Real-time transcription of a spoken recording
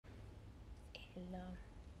Hello.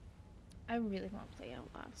 I really want to play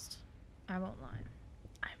Outlast. I won't lie.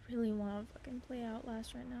 I really want to fucking play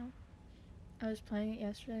Outlast right now. I was playing it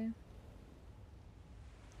yesterday.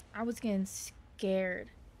 I was getting scared.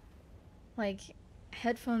 Like,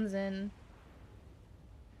 headphones in,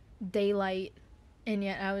 daylight, and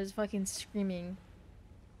yet I was fucking screaming.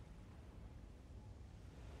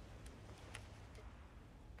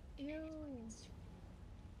 Ew.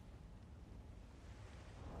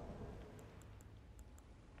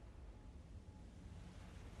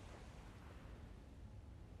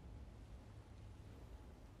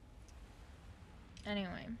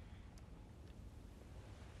 Anyway.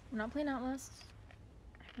 I'm not playing Outlast.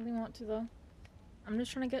 I really want to though. I'm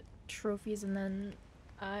just trying to get trophies and then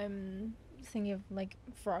I'm thinking of like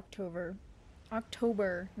for October.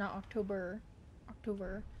 October, not October.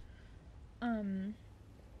 October. Um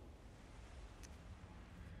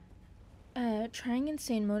trying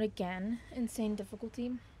insane mode again. Insane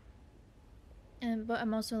difficulty. But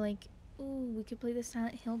I'm also like, ooh, we could play the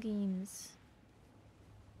Silent Hill games.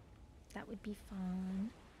 That would be fun.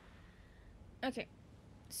 Okay,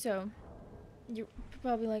 so you're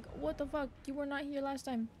probably like, what the fuck? You were not here last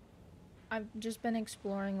time. I've just been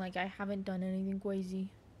exploring, like I haven't done anything crazy.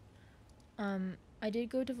 I did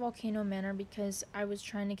go to Volcano Manor because I was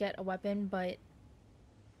trying to get a weapon, but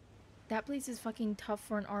that place is fucking tough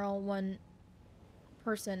for an RL1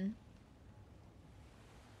 person.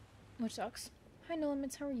 Which sucks. Hi No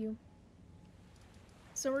Limits, how are you?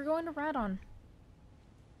 So we're going to Radon.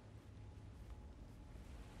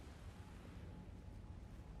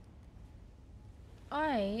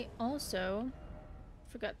 I also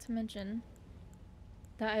forgot to mention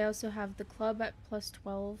that I also have the club at plus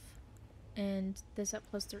 12 and this at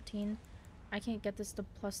plus 13. I can't get this to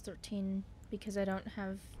plus 13 because I don't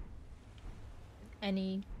have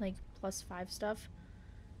any like plus 5 stuff.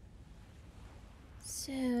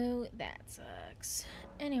 So that sucks.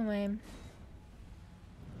 Anyway,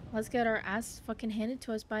 let's get our ass fucking handed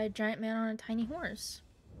to us by a giant man on a tiny horse.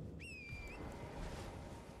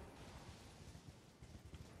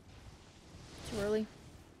 Too early.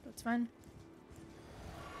 That's fine.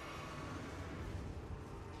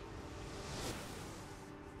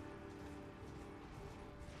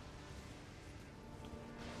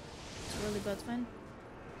 Too early, but it's fine.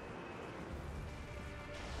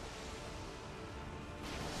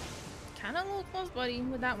 Kinda a little close, buddy,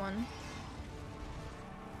 with that one.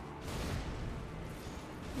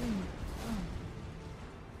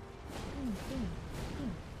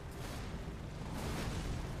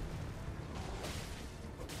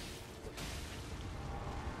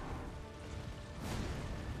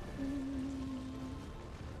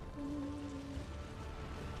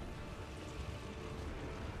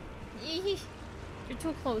 You're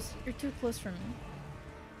too close. You're too close for me.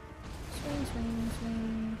 Swing, swing,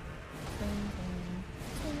 swing. Swing, swing,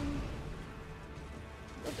 swing.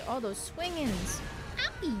 Look at all those swingings.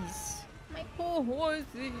 Ouchies. My poor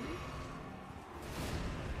horsey.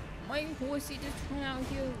 My horsey just trying out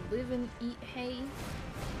here to live and eat hay.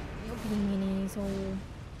 You're being an asshole.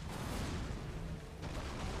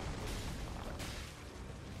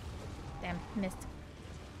 Damn, missed.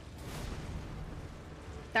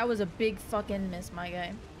 That was a big fucking miss, my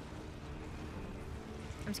guy.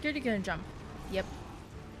 I'm scared you're gonna jump. Yep.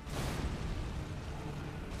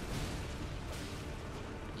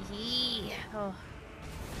 Yeah. Oh.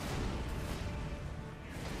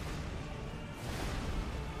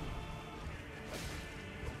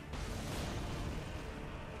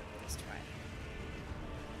 Let's try.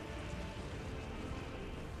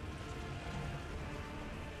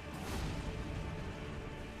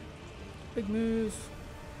 Big moose.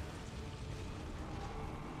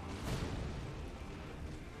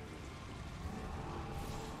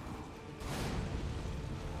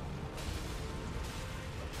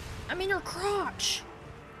 I'm in your crotch!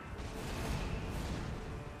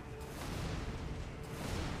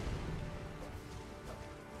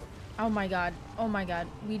 Oh my god. Oh my god.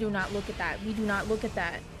 We do not look at that. We do not look at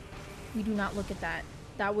that. We do not look at that.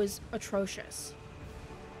 That was atrocious.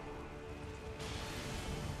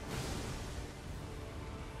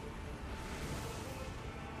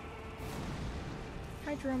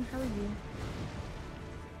 Hi Jerome, how are you?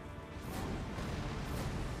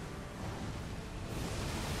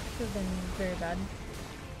 Could have been very bad.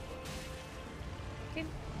 Okay.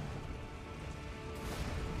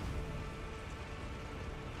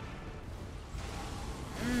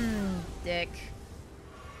 Dick.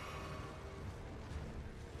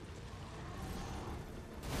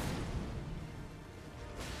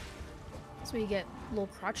 So you get a little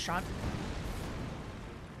crotch shot.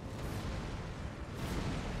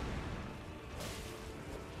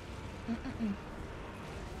 Mm.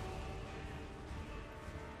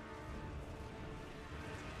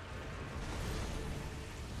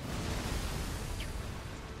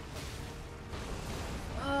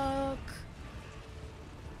 Fuck.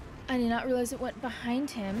 I did not realize it went behind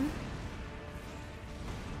him.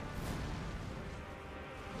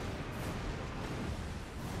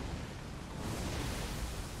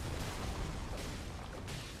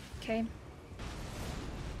 Okay.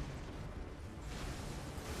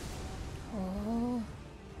 Oh.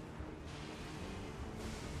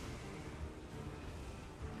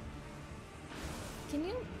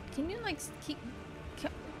 Can you like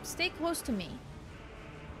stay close to me?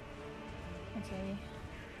 Okay.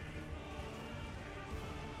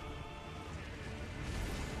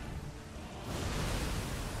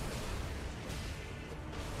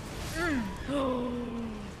 Oh,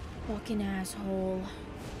 fucking asshole.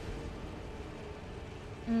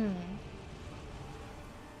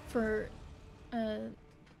 For,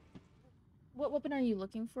 what weapon are you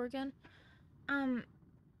looking for again?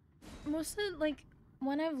 Mostly, like,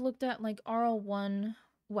 when I've looked at, like, RL1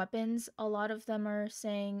 weapons, a lot of them are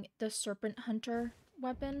saying the Serpent Hunter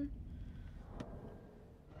weapon.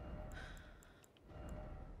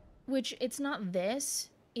 Which, it's not this.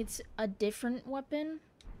 It's a different weapon.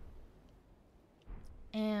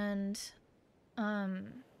 And, I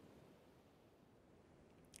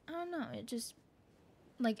don't know, it just,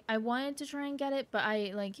 like, I wanted to try and get it, but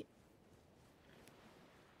I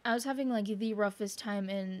was having, like, the roughest time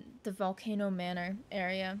in the Volcano Manor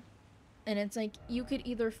area. And it's like, you could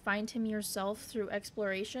either find him yourself through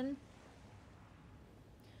exploration,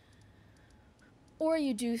 or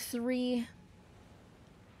you do 3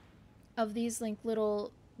 of these, like,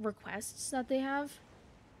 little requests that they have.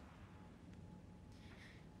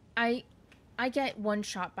 I get one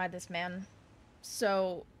shot by this man.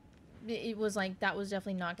 So, it was like, that was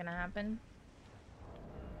definitely not gonna happen.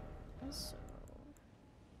 Also...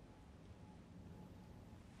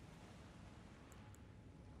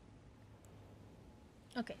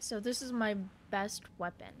 Okay, so this is my best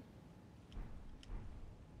weapon.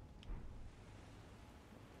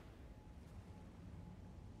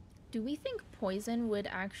 Do we think poison would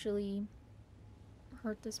actually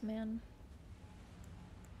hurt this man?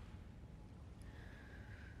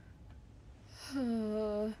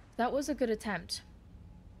 That was a good attempt.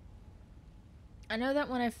 I know that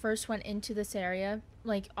when I first went into this area,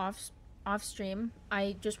 like off stream,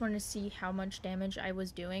 I just wanted to see how much damage I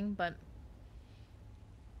was doing, but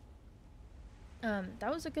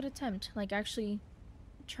that was a good attempt. Like, actually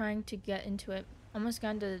trying to get into it. Almost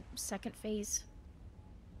got into 2nd phase.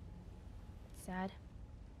 Sad.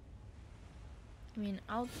 I mean,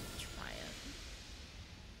 I'll try it.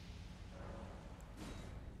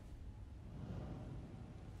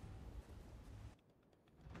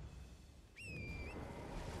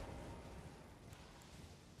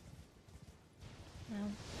 No.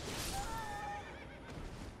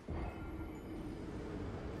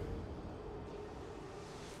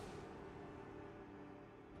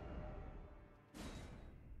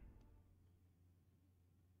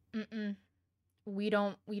 Mm-mm. We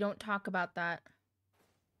don't talk about that.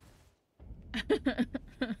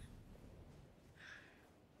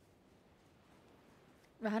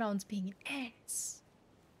 Radon's being an ass.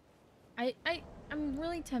 I'm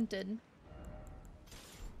really tempted.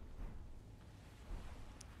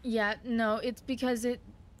 Yeah, no, it's because it,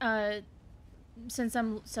 since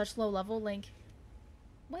I'm such low level, like,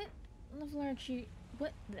 what level are you,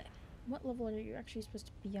 what level are you actually supposed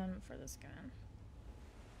to be on for this guy?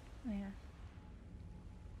 Oh, yeah.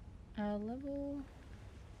 Level...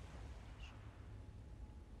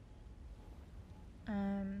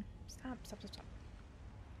 Stop.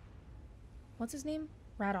 What's his name?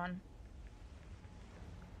 Radon.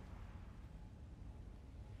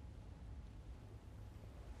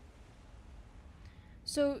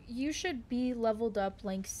 So you should be leveled up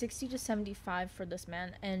like 60 to 75 for this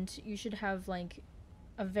man, and you should have like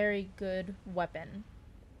a very good weapon.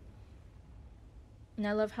 And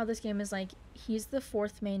I love how this game is like, he's the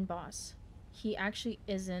 4th main boss. He actually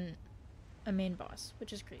isn't a main boss,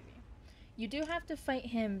 which is crazy. You do have to fight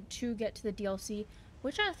him to get to the DLC,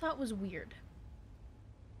 which I thought was weird.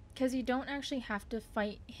 Because you don't actually have to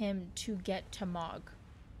fight him to get to Mog.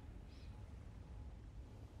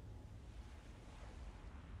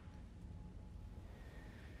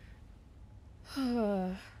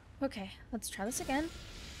 Okay, let's try this again.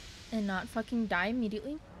 And not fucking die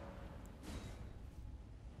immediately.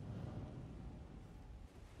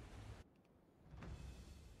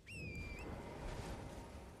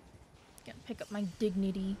 Gotta pick up my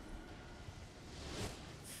dignity.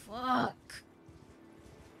 Fuck.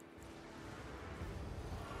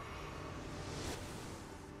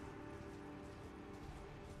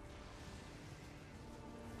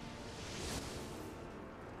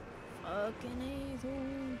 fucking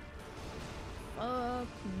asshole. Fuck,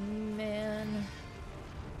 man.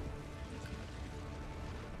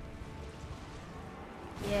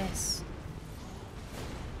 Yes.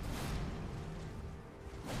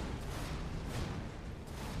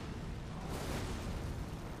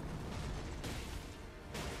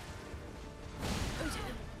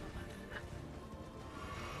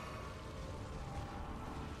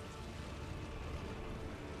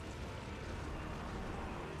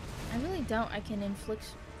 I really doubt I can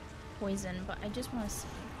inflict poison, but I just want to see.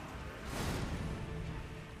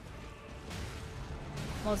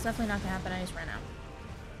 Well, it's definitely not gonna happen. I just ran out.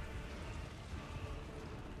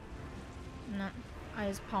 No, I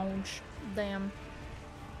just pounced. Damn.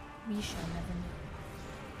 We shall never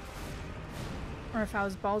know. Or if I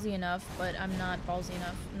was ballsy enough, but I'm not ballsy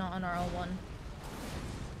enough. Not on RL1.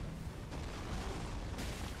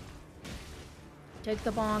 Take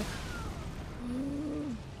the bonk.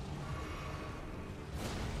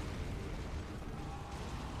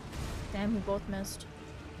 Damn, we both missed.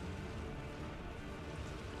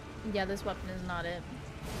 Yeah, this weapon is not it.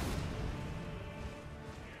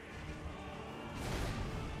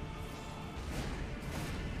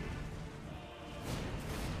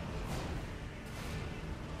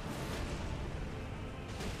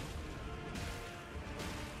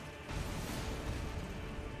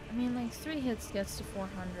 I mean, like, 3 hits gets to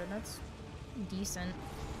 400. That's decent.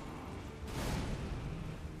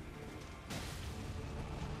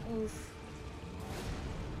 Oof.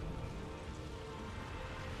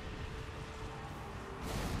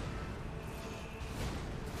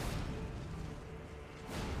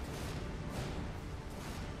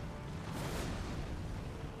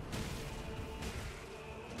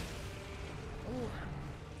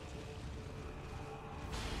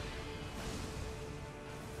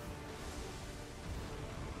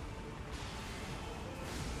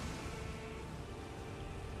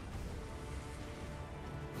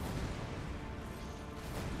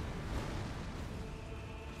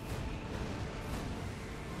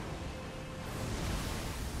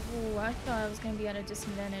 I thought I was going to be at a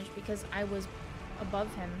disadvantage because I was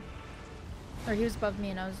above him. Or he was above me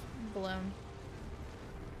and I was below him.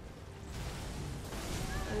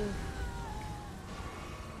 Ooh.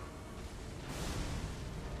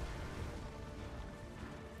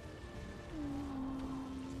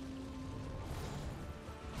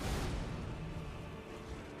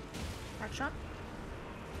 Crack shot.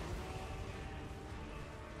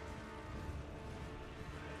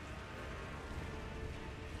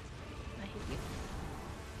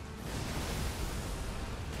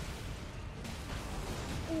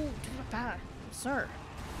 Sir.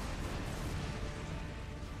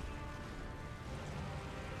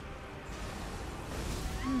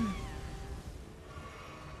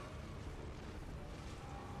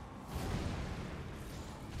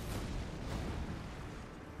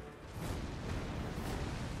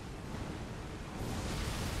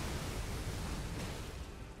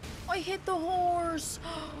 I hit the horse.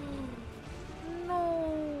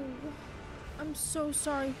 No. I'm so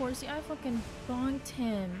sorry, horsey. I fucking bonked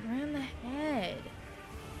him right in the head.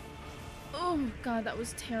 Oh god, that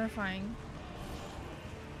was terrifying.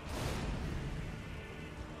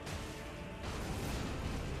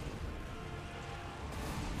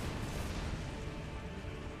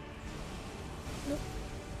 Nope.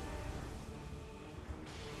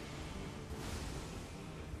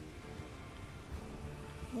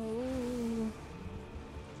 Oh.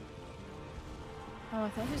 Oh, I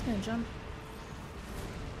thought he was gonna jump.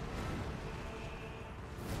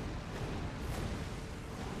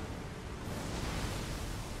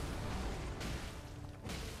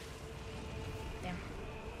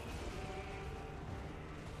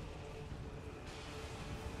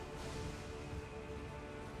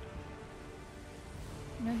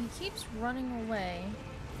 No, he keeps running away.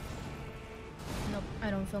 Nope,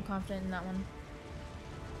 I don't feel confident in that one.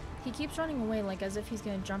 He keeps running away like as if he's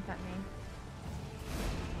gonna jump at me.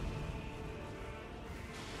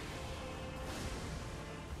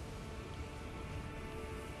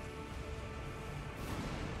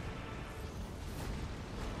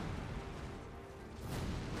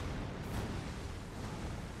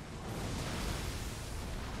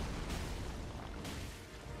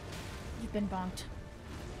 You've been bonked.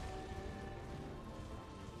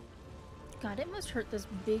 God, it must hurt this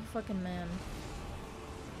big fucking man.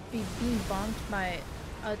 Being bonked by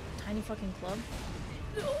a tiny fucking club.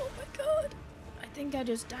 Oh my god. I think I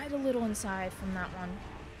just died a little inside from that one.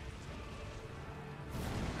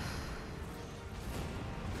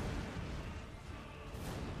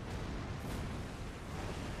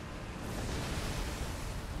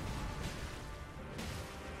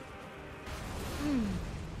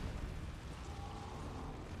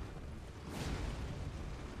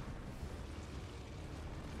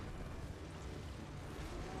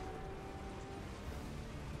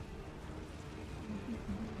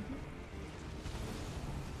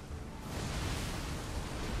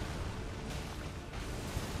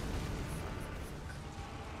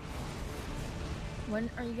 When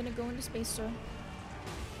are you gonna go into space, sir?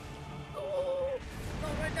 Oh,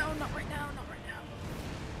 not right now, not right now, not right now.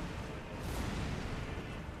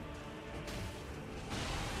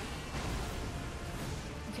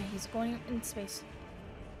 Okay, he's going into space.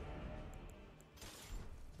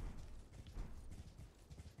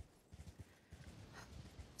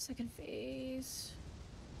 Second phase.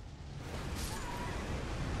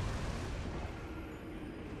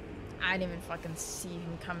 I didn't even fucking see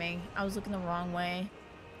him coming. I was looking the wrong way.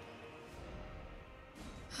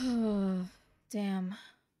 Damn.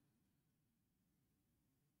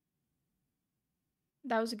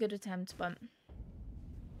 That was a good attempt, but...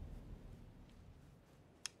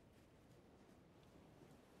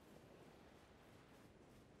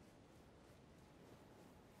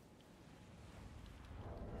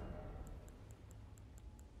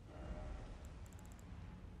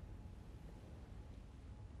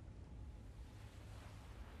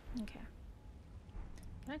 Okay.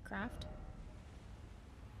 Can I craft?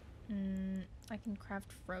 I can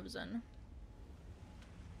craft frozen.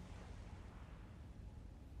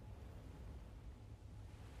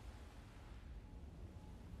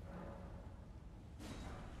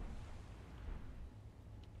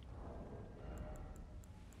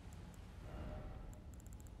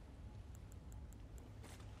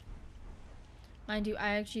 Mind you, I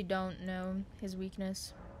actually don't know his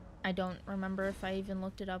weakness. I don't remember if I even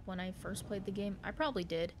looked it up when I first played the game. I probably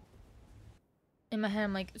did. In my head,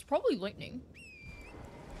 I'm like, it's probably lightning.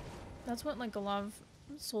 That's what, like, a lot of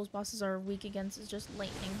Souls bosses are weak against, is just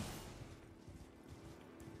lightning.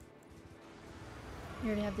 You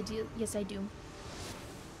already have the deal? Yes, I do.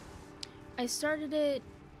 I started it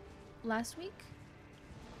last week.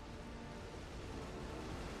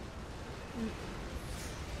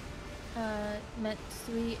 Met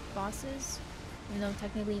 3 bosses. Even though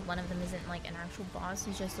technically one of them isn't like an actual boss,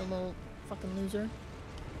 he's just a little fucking loser.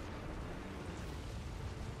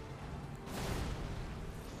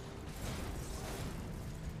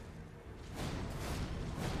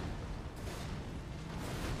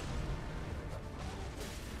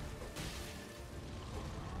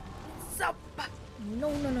 Sup? No,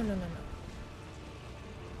 no, no, no, no, no.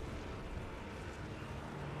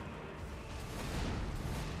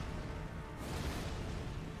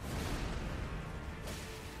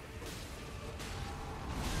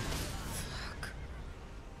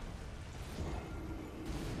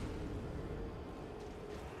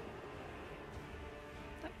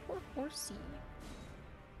 Horsey.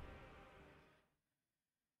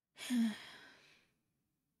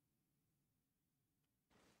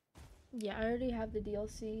 Yeah, I already have the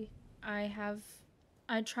DLC.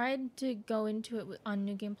 I tried to go into it on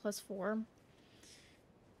New Game Plus 4.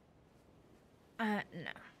 No.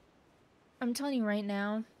 I'm telling you right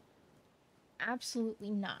now,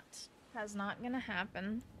 absolutely not. That's not gonna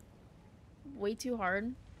happen. Way too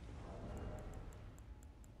hard.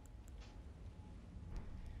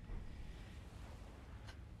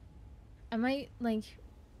 I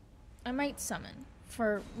might summon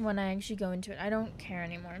for when I actually go into it. I don't care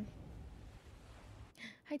anymore.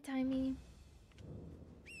 Hi, Timey.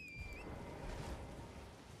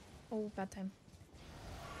 Oh, bad time.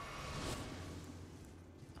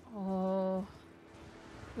 Oh.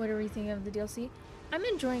 What are we thinking of the DLC? I'm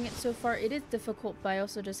enjoying it so far. It is difficult, but I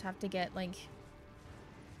also just have to get, like...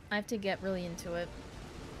 I have to get really into it.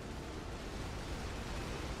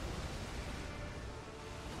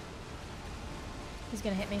 He's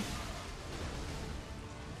gonna hit me.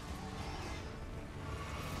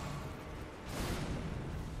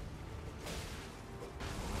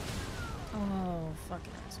 Oh,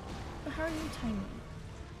 fucking asshole. But how are you tiny?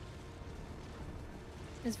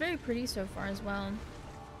 It's very pretty so far as well.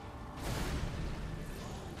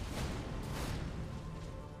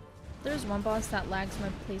 There's one boss that lags my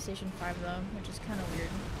PlayStation 5 though, which is kind of weird.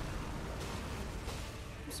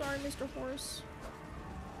 I'm sorry, Mr. Horse.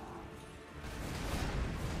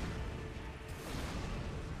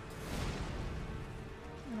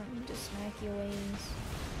 I don't mean to smack your ways.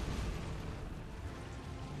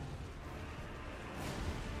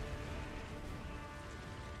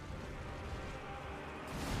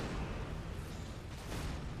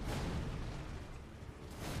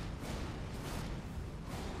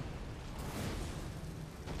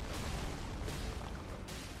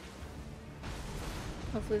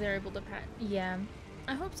 Hopefully they're able to pat. Yeah,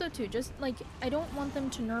 I hope so too. Just like, I don't want them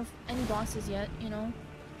to nerf any bosses yet, you know?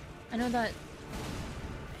 I know that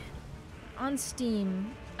on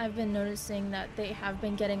Steam, I've been noticing that they have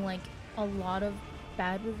been getting like a lot of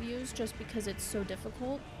bad reviews just because it's so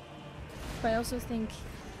difficult. But I also think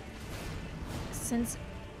since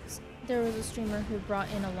there was a streamer who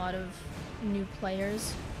brought in a lot of new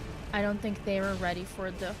players. I don't think they were ready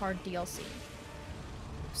for the hard DLC.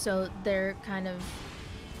 So they're kind of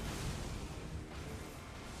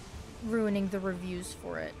ruining the reviews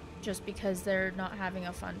for it just because they're not having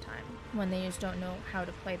a fun time when they just don't know how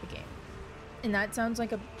to play the game. And that sounds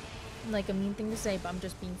like a mean thing to say, but I'm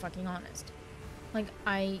just being fucking honest. Like,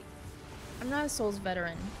 I'm not a Souls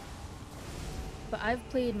veteran, but I've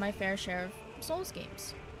played my fair share of Souls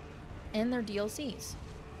games and their DLCs.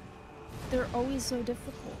 They're always so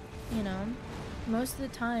difficult, you know? Most of the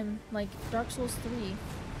time, like Dark Souls 3,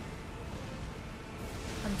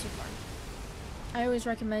 I'm too far. I always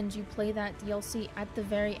recommend you play that DLC at the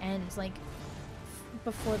very end, like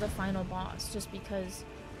before the final boss, just because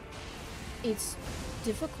it's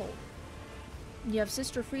difficult. You have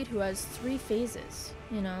Sister Fried who has 3 phases,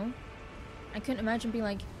 you know? I couldn't imagine being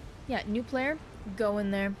like, yeah, new player, go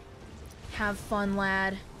in there, have fun,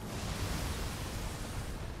 lad.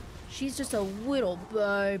 She's just a little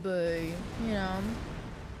baby, you know?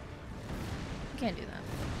 You can't do that.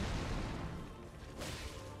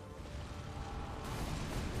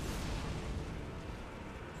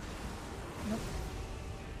 Nope.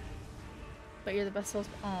 But you're the best Souls.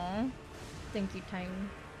 Aww. Thank you, Titan.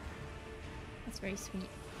 That's very sweet.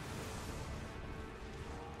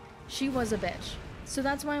 She was a bitch. So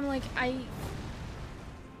that's why I'm like, I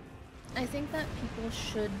think that people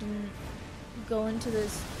shouldn't go into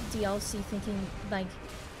this DLC thinking like,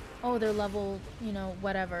 oh, they're level, you know,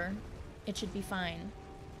 whatever. It should be fine.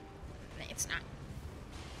 It's not.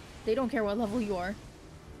 They don't care what level you are.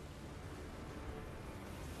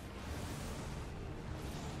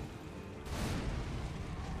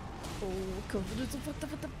 Oh,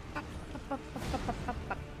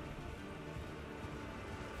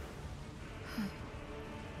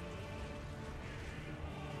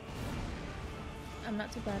 I'm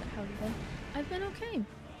not too bad at how you've been. I've been okay.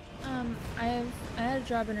 I had a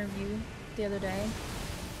job interview the other day,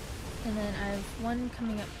 and then I have one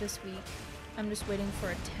coming up this week. I'm just waiting for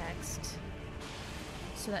a text,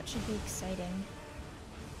 so that should be exciting.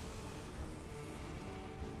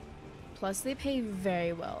 Plus, they pay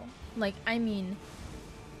very well. Like, I mean,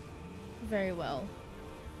 very well.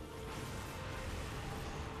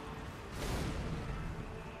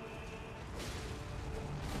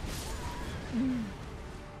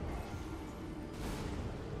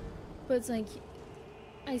 But it's like,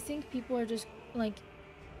 I think people are just, like,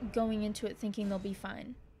 going into it thinking they'll be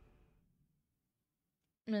fine.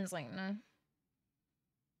 And it's like, no.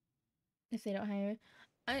 If they don't hire.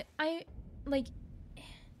 I like,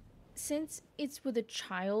 since it's with a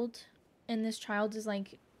child, and this child is,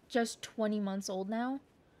 like, just 20 months old now,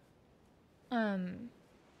 I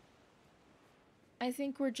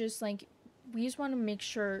think we're just, like, we just want to make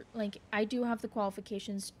sure, like, I do have the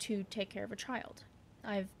qualifications to take care of a child.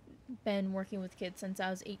 I've been working with kids since I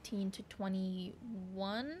was 18 to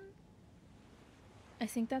 21. I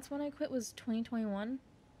think that's when I quit, was 2021.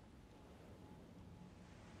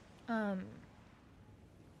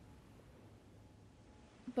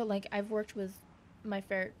 But, like, I've worked with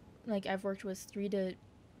I've worked with 3 to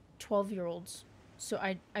 12-year-olds. So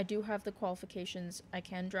I do have the qualifications. I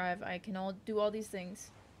can drive. I can do all these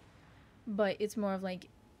things. But it's more of, like,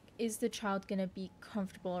 is the child gonna be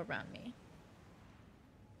comfortable around me?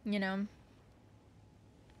 You know?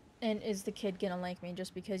 And is the kid gonna like me?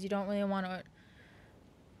 Just because you don't really want to...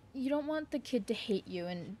 You don't want the kid to hate you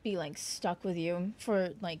and be, like, stuck with you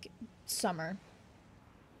for, like, summer.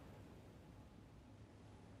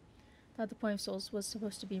 Thought the point of Souls was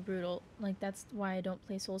supposed to be brutal. Like, that's why I don't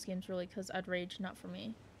play Souls games, really, because I'd rage. Not for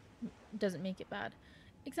me. It doesn't make it bad.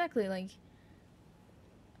 Exactly, like,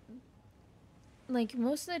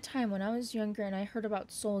 most of the time when I was younger and I heard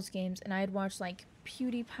about Souls games and I'd watch, like,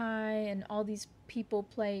 PewDiePie and all these people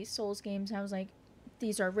play Souls games, and I was like,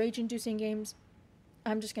 these are rage-inducing games.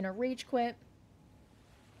 I'm just gonna rage quit.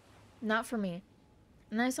 Not for me.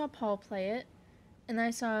 And I saw Paul play it, and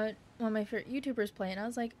I saw one of my favorite YouTubers play it, and I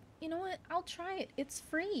was like, you know what? I'll try it. It's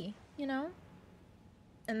free, you know?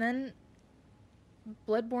 And then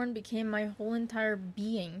Bloodborne became my whole entire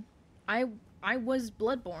being. I was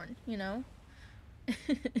Bloodborne, you know?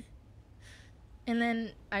 And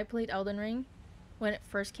then I played Elden Ring when it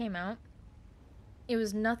first came out. It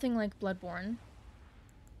was nothing like Bloodborne.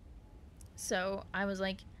 So I was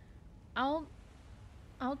like, I'll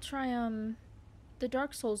try the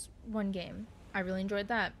Dark Souls 1 game. I really enjoyed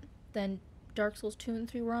that. Then Dark Souls 2 and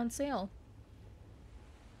 3 were on sale.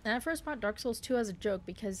 And I first bought Dark Souls 2 as a joke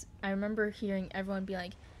because I remember hearing everyone be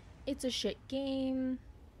like, it's a shit game.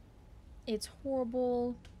 It's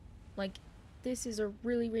horrible. Like, this is a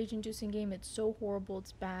really rage-inducing game. It's so horrible.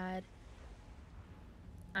 It's bad.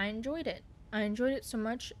 I enjoyed it. I enjoyed it so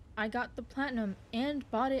much, I got the Platinum and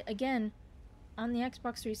bought it again on the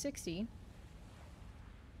Xbox 360.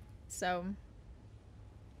 So,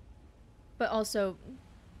 but also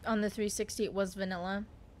on the 360 it was vanilla.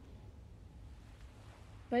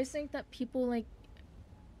 But I just think that people like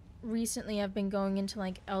recently have been going into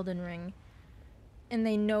like Elden Ring and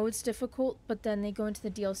they know it's difficult, but then they go into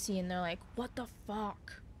the DLC and they're like, what the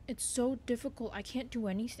fuck? It's so difficult, I can't do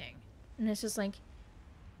anything. And it's just like,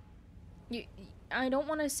 I don't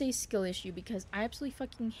want to say skill issue because I absolutely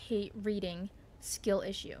fucking hate reading skill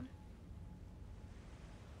issue.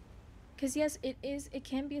 Because yes, it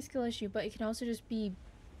can be a skill issue, but it can also just be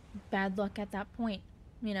bad luck at that point,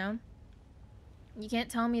 you know? You can't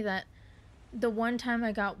tell me that the one time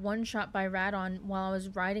I got one shot by Radon while I was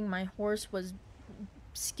riding my horse was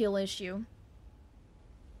skill issue.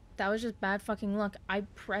 That was just bad fucking luck. I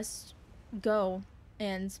pressed go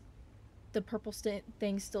and the purple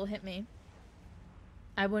thing still hit me.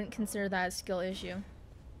 I wouldn't consider that a skill issue.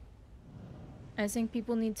 I think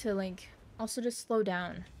people need to like also just slow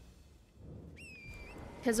down.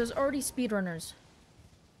 Because there's already speedrunners.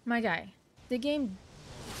 My guy, the game...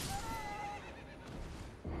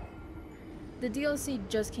 The DLC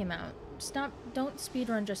just came out. Don't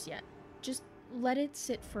speedrun just yet. Just let it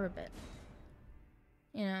sit for a bit.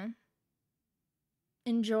 You know?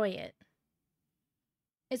 Enjoy it.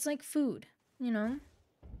 It's like food, you know?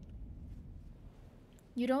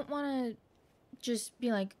 You don't want to just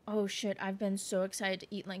be like, oh shit, I've been so excited to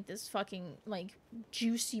eat like this fucking like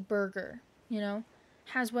juicy burger, you know?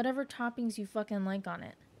 Has whatever toppings you fucking like on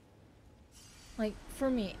it. Like, for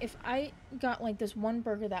me, if I got, like, this one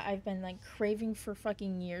burger that I've been, like, craving for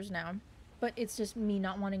fucking years now, but it's just me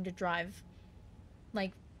not wanting to drive,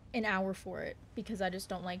 like, an hour for it, because I just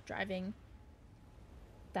don't like driving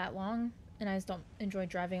that long, and I just don't enjoy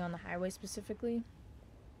driving on the highway specifically.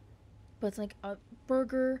 But it's, like, a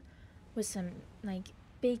burger with some, like,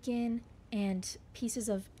 bacon and pieces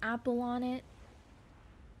of apple on it,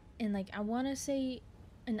 and, like, I want to say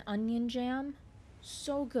an onion jam.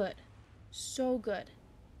 So good. So good.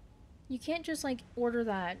 You can't just like order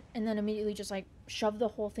that and then immediately just like shove the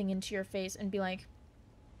whole thing into your face and be like,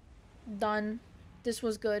 done, this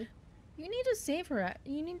was good. You need to savor it.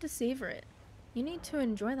 You need to savor it. You need to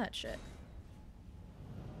enjoy that shit.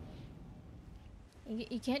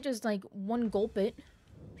 You can't just like one gulp it.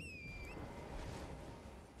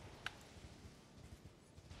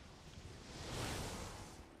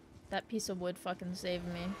 That piece of wood fucking saved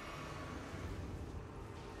me.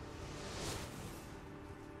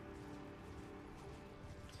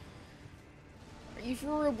 Are you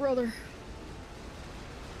for real, brother?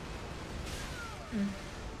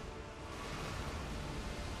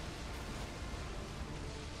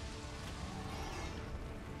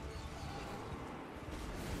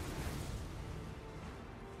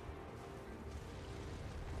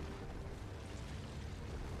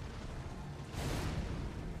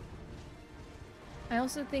 I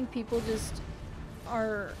also think people just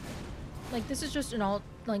are like, this is just an all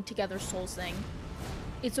like together Souls thing.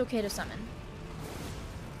 It's okay to summon.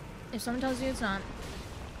 If someone tells you it's not,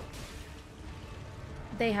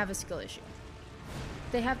 they have a skill issue.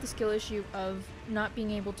 They have the skill issue of not being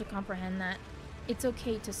able to comprehend that it's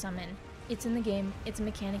okay to summon. It's in the game. It's a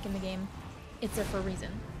mechanic in the game. It's there for a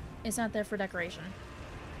reason. It's not there for decoration.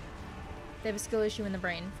 They have a skill issue in the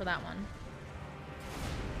brain for that one.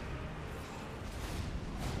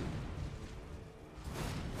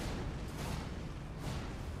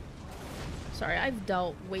 Sorry, I've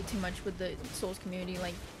dealt way too much with the Souls community.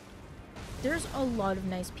 Like, there's a lot of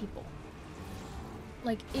nice people.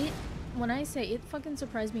 Like, when I say it fucking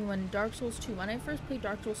surprised me when Dark Souls 2, when I first played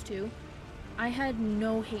Dark Souls 2, I had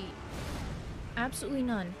no hate. Absolutely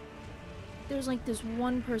none. There's like this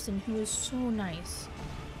one person who is so nice.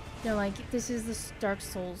 They're like, this is the Dark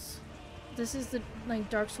Souls. This is the, like,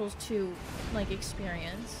 Dark Souls 2, like,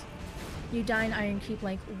 experience. You die in Iron Keep,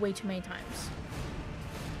 like, way too many times.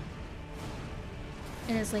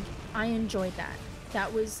 And it's like, I enjoyed that.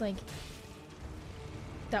 That was, like...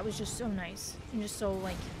 That was just so nice and just so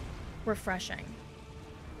like refreshing.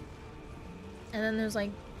 And then there's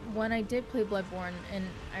like when I did play Bloodborne and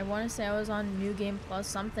I want to say I was on New Game Plus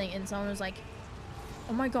something and someone was like,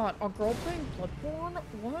 oh my god, a girl playing Bloodborne?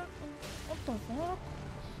 What the fuck?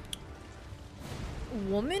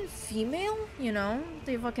 Woman? Female? You know?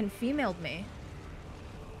 They fucking femaled me.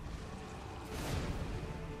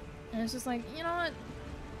 And it's just like, you know what?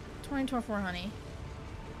 2024, honey.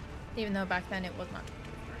 Even though back then it was not 2024.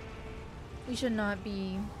 We should not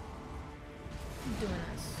be doing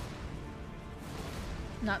this.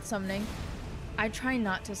 Not summoning. I try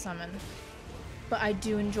not to summon. but I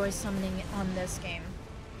do enjoy summoning on this game.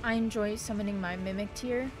 I enjoy summoning my Mimic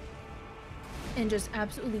tier and just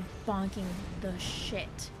absolutely bonking the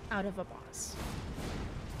shit out of a boss.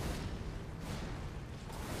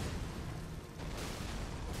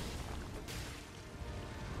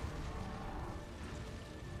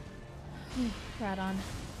 Right on.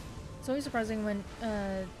 It's always surprising when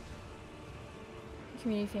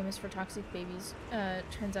community famous for toxic babies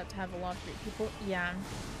turns out to have a lot of great people. Yeah.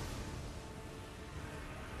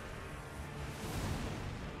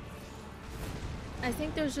 I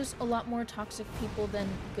think there's just a lot more toxic people than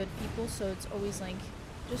good people, so it's always like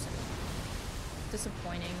just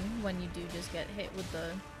disappointing when you do just get hit with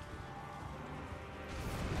the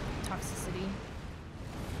toxicity.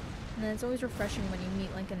 And then it's always refreshing when you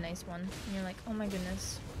meet like a nice one and you're like, oh my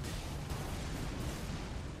goodness.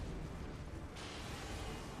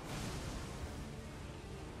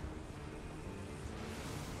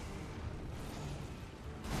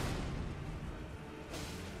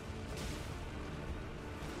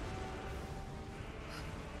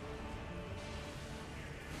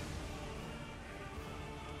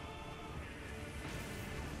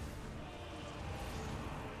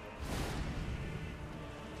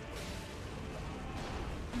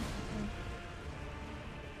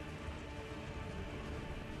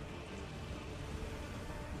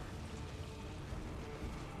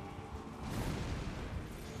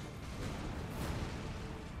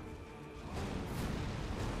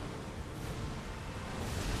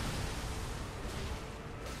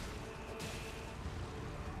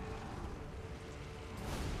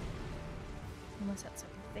 Almost at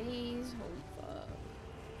second phase. Holy fuck.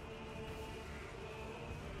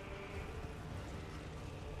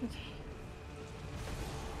 Okay.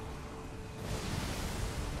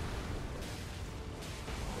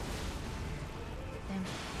 Damn.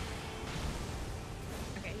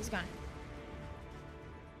 Okay, he's gone.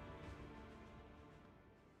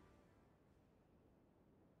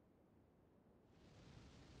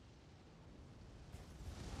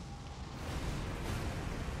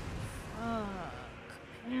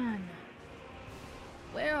 Man,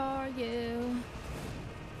 where are you?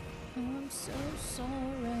 I'm so sorry.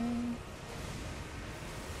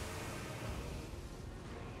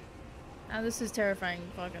 Now this is terrifying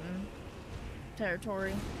fucking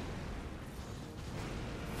territory.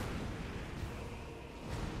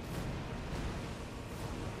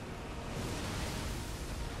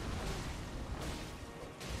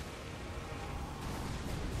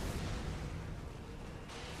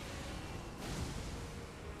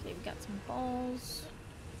 Okay, we got some balls.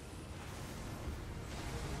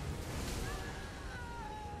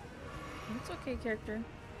 It's okay, character.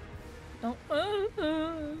 Don't.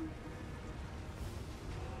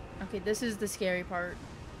 Okay, this is the scary part.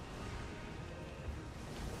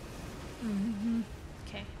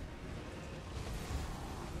 Okay.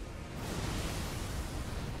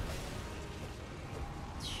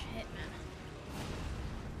 Shit, man.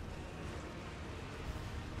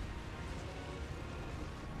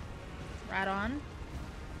 Right on.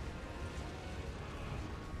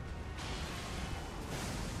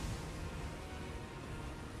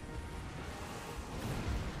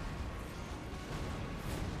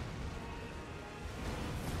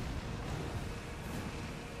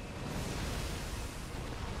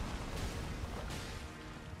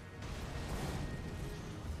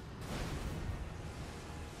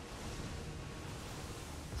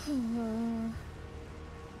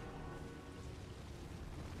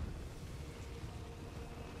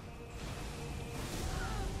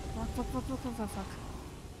 Fuck.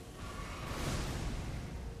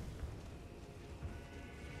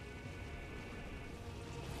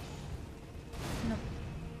 No.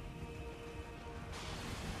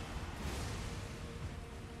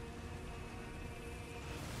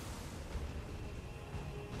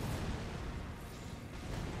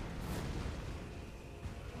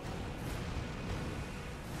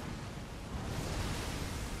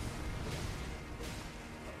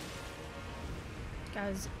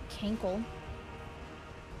 Guys, Cankle.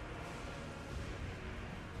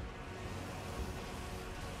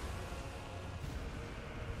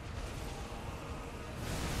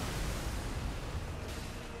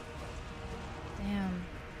 Damn,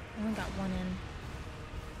 I only got one in.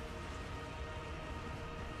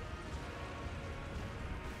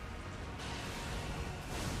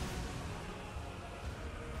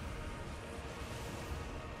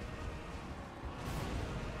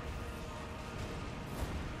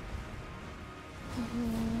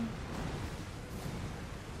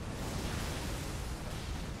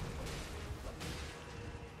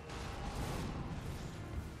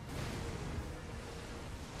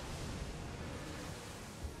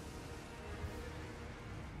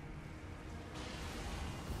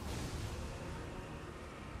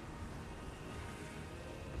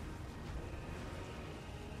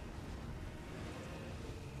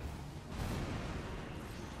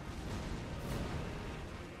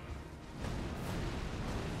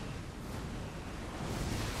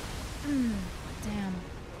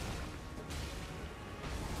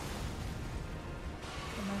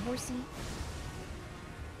 Horsey.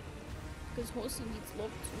 Because Horsey needs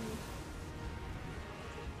love too.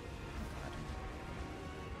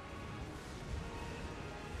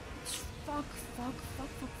 Oh god.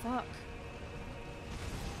 Fuck.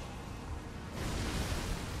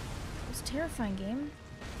 It was a terrifying game.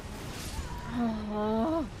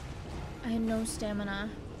 Oh, I had no stamina.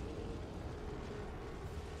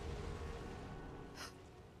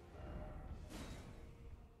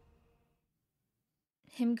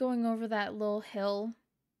 Him going over that little hill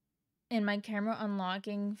and my camera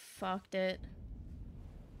unlocking fucked it.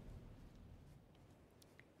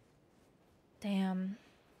 Damn.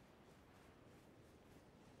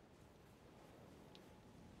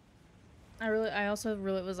 I also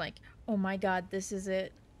really was like, oh my god, this is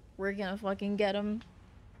it. We're gonna fucking get him.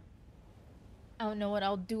 I don't know what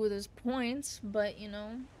I'll do with his points, but you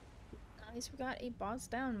know, at least we got 8 boss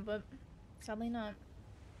down, but sadly not.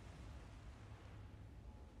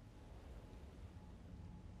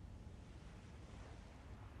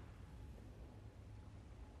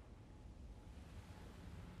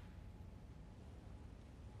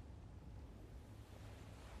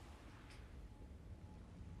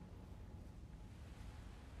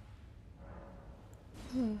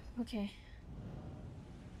 Okay.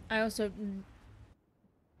 I also...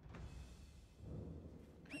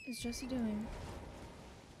 What is Jesse doing?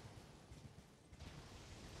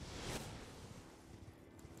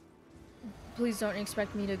 Please don't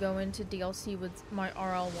expect me to go into DLC with my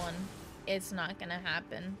RL1. It's not gonna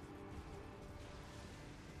happen.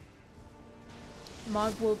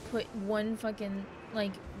 Mog will put one fucking,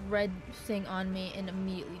 like, red thing on me and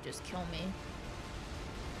immediately just kill me.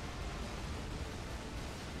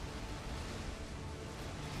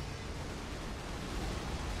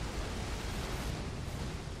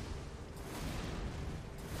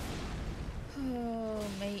 Oh,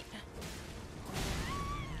 mate.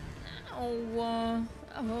 Oh,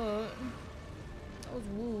 that hurt. That was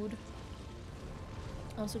rude.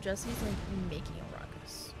 Also, Jesse's, like, making a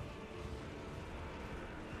ruckus.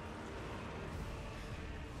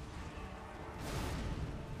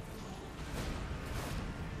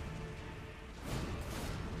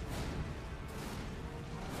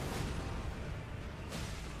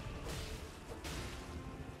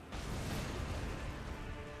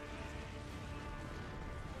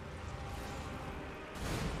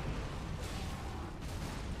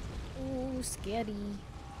 Ooh, scary.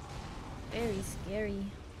 Very scary.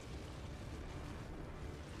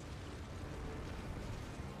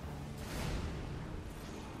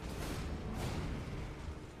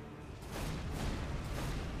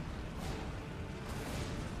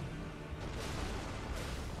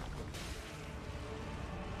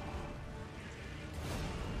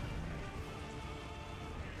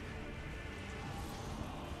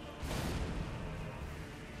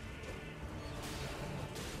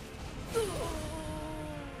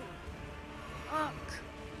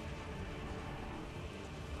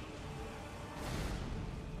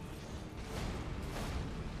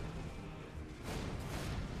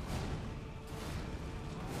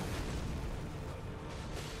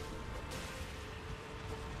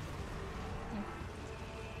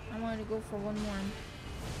 I wanted to go for one more.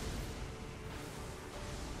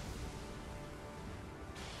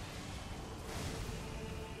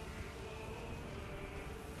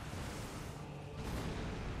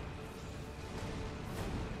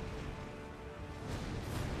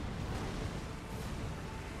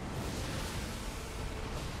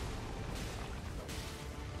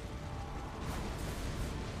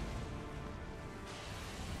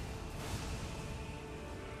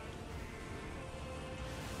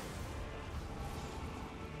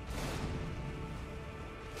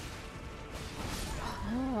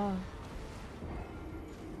 Oh.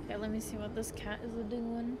 Okay, let me see what this cat is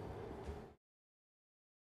doing.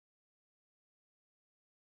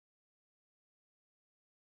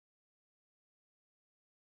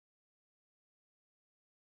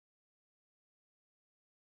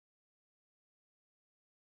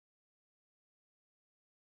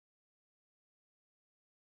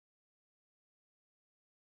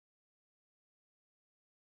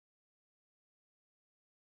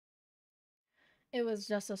 It was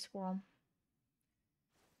just a squirrel.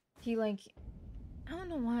 He, like, I don't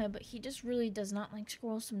know why, but he just really does not like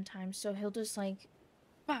squirrels sometimes, so he'll just, like,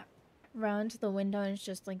 bah, run to the window and it's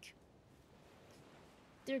just like,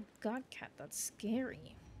 dear god, cat, that's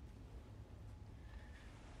scary.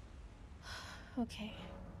 Okay.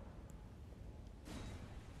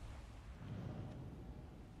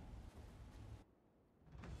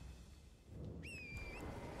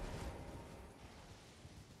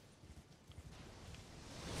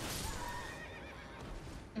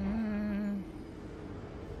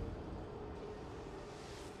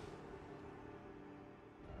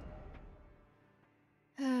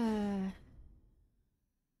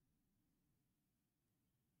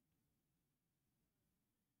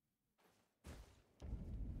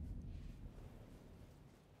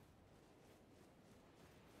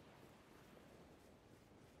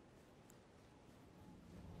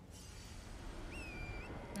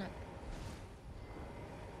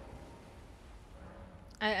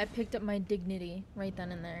 I picked up my dignity right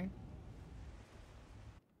then and there.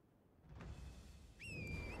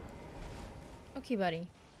 Okay, buddy.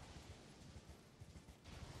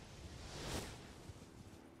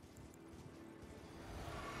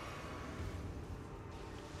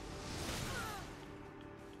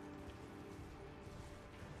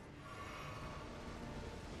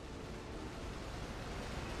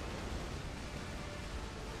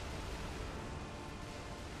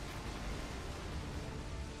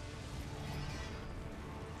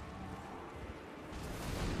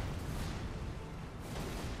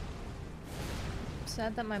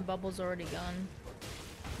 Sad that my bubble's already gone.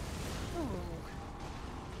 Oh.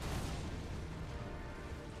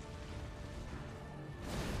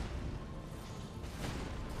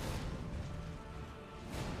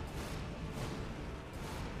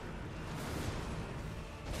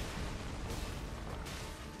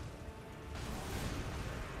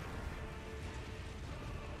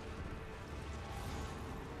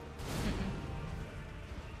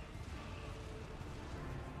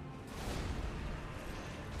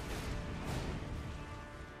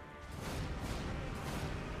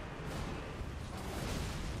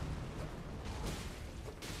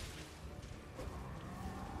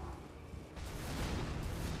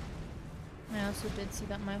 I also did see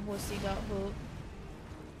that my horsey got hooked.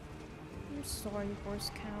 I'm sorry,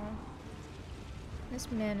 horse cow.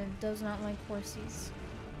 This man does not like horsies.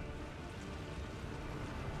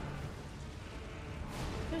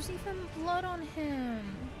 There's even blood on him.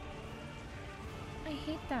 I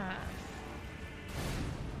hate that.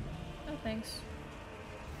 Oh, thanks.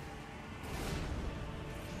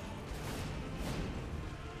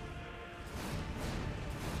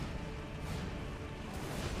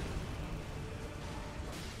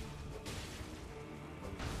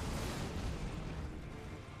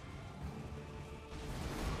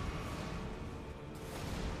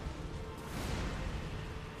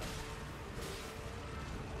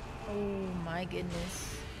 Oh my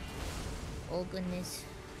goodness. Oh goodness.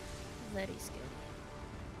 Very scary.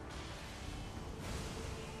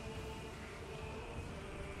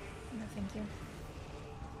 No, thank you.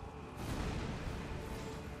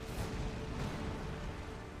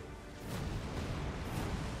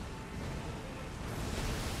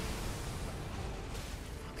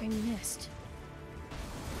 Fuck, I missed.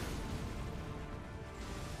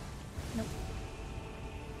 Nope.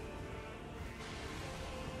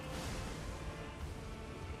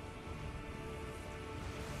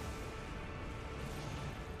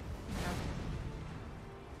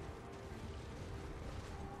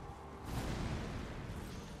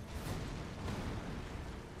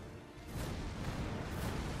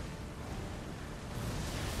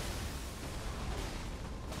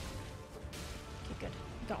 Okay, good.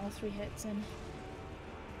 Got all 3 hits in.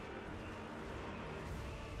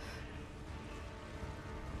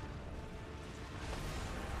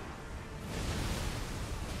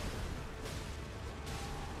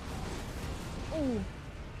 Oh.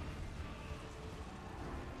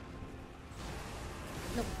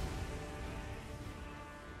 Nope.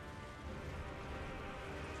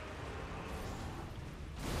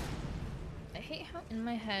 I hate how in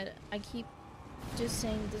my head I keep just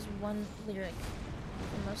saying this one lyric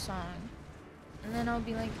from a song, and then I'll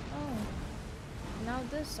be like, oh, now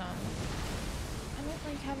this song. I don't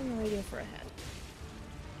like having a radio for a head.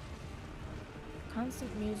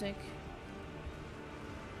 Constant music.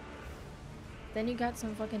 Then you got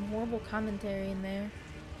some fucking horrible commentary in there.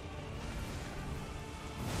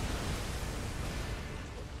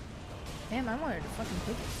 Damn, I wanted to fucking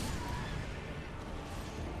pick it.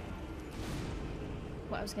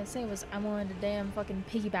 What I was gonna say was I wanted a damn fucking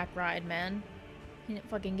piggyback ride, man. You didn't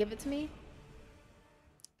fucking give it to me?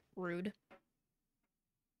 Rude.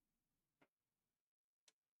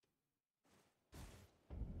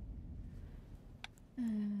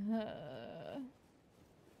 I'm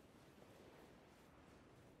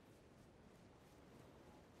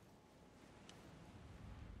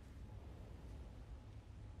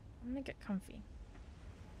gonna get comfy.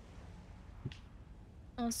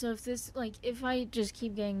 Also, if this, like, if I just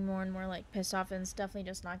keep getting more and more, like, pissed off, and it's definitely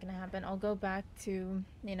just not gonna happen, I'll go back to,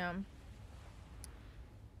 you know,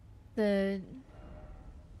 the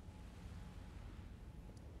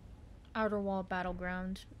Outer Wall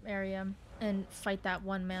Battleground area and fight that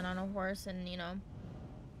one man on a horse and, you know,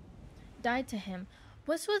 die to him.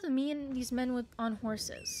 What's with me and these men with on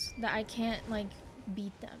horses that I can't, like,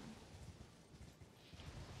 beat them?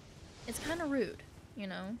 It's kind of rude, you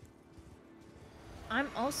know? I'm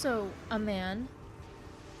also a man.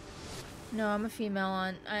 No, I'm a female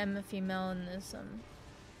I am a female in this,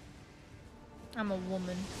 I'm a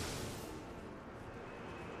woman.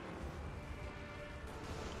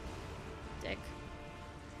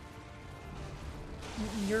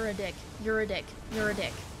 You're a dick. You're a dick. You're a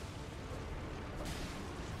dick.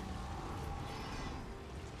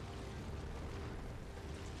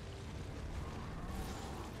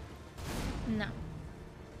 No.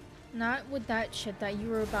 Not with that shit that you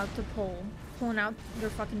were about to pull. Pulling out your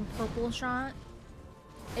fucking purple shot.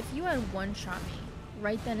 If you had one-shot me,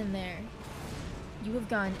 right then and there, you have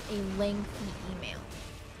gotten a lengthy email.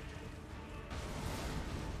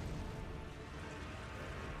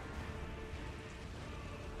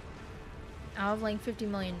 I'll have like 50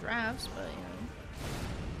 million drafts, but you know,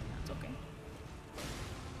 that's okay.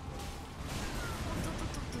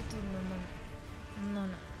 No,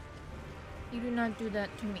 no. You do not do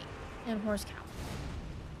that to me. And horse cow.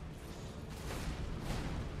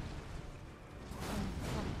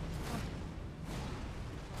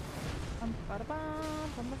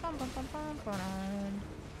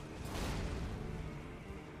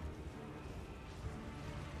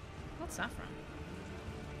 What's that from?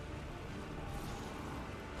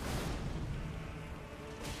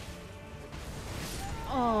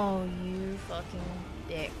 Oh, you fucking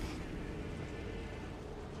dick.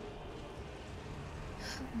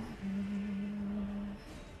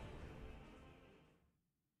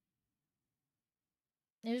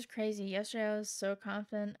 It was crazy. Yesterday I was so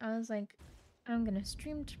confident. I was like, I'm gonna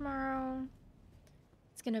stream tomorrow.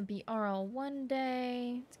 It's gonna be RL1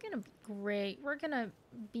 day. It's gonna be great. We're gonna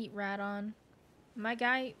beat Radon. My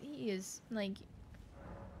guy, he is like...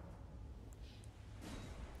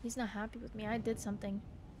 He's not happy with me. I did something.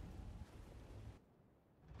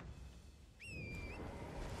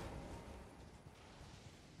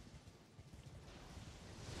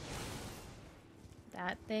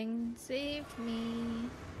 That thing saved me.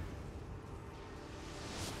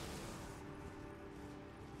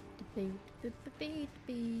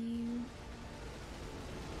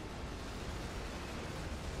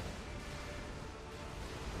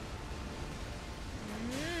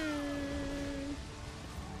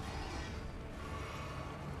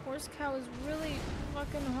 Horse cow is really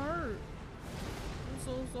fucking hurt. I'm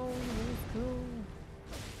so sorry, horse cow.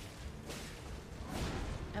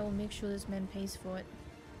 I will make sure this man pays for it.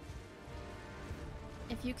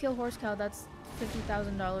 If you kill horse cow, that's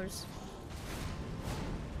 $50,000.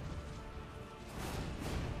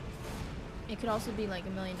 It could also be like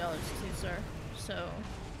 $1 million too, sir. So,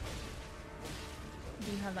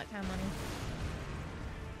 do you have that kind of money?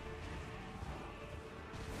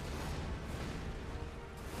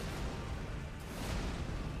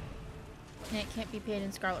 And it can't be paid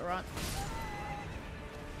in Scarlet Rot.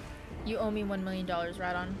 You owe me $1 million,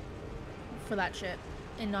 Radon, for that shit,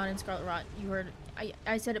 and not in Scarlet Rot. You heard.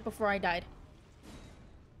 I said it before I died.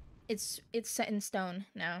 It's set in stone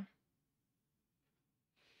now.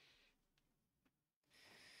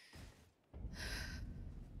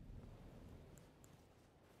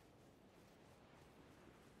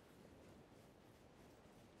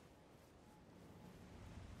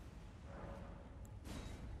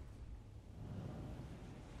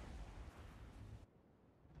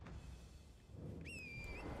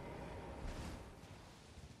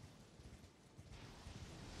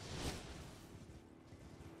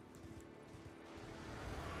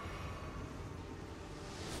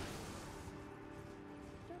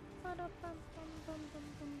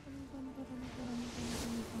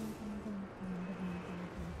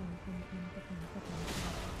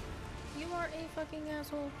 You are a fucking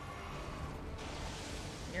asshole.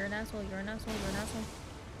 You're an asshole, you're an asshole, you're an asshole.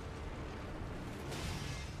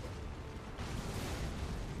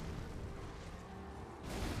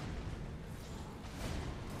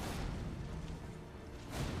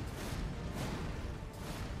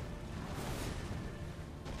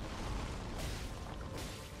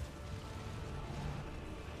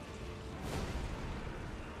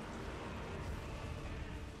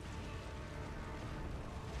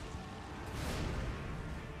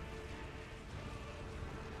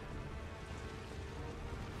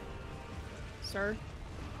 Sir?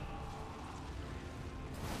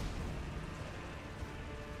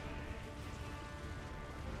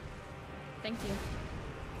 Thank you.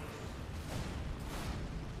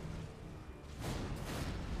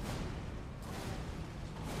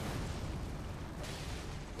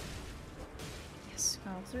 Yes,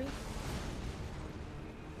 all three.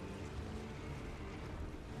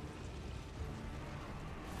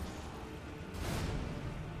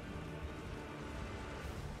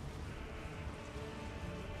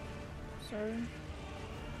 Sir?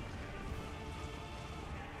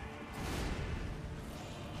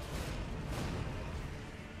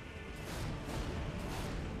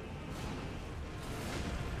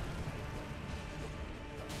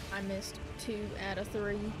 I missed 2 out of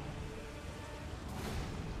 3.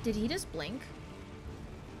 Did he just blink?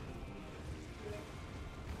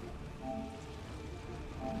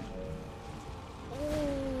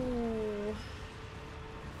 Ooh.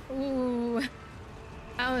 Ooh.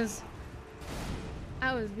 I was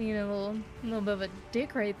being a little bit of a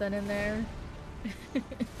dick right then and there.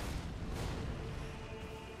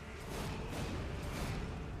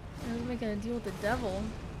 I was making a deal with the devil.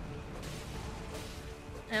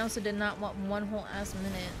 I also did not want one whole ass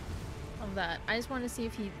minute of that. I just wanted to see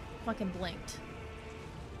if he fucking blinked.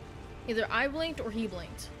 Either I blinked or he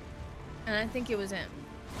blinked. And I think it was him.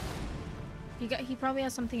 He probably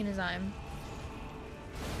has something in his eye.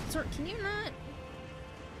 Sir, can you not?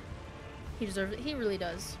 He deserves it. He really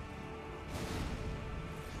does.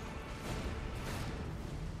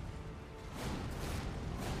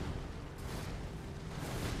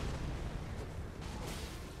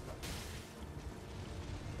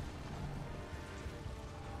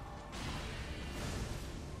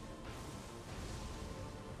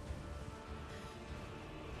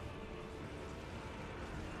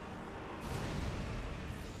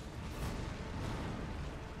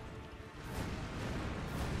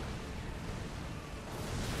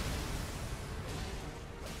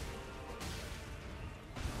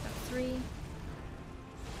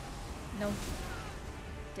 No.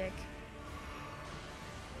 Dick.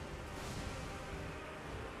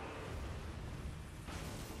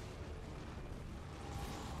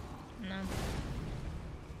 No.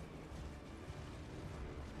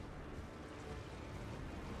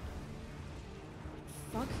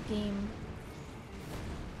 Fuck game.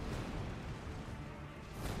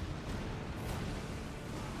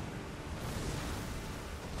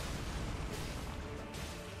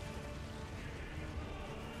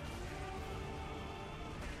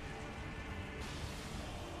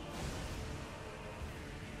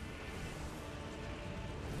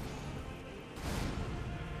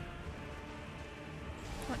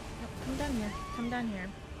 Come down here. Come down here.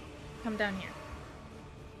 Come down here.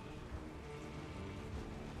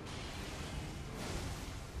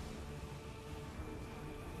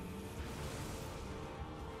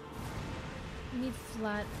 We need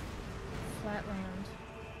flat land.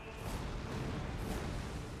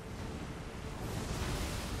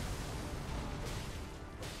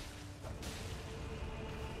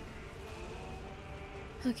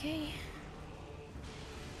 Okay.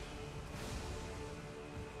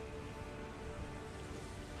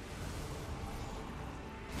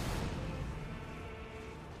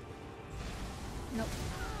 Nope.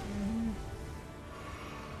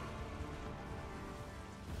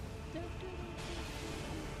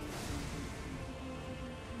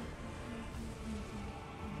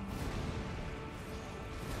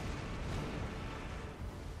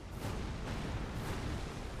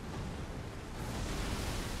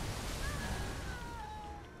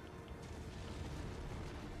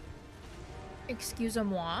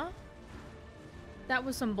 Excuse-moi? That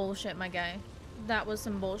was some bullshit, my guy. That was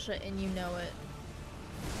some bullshit, and you know it.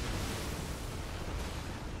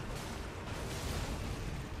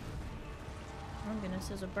 Oh goodness,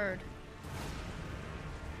 there's a bird.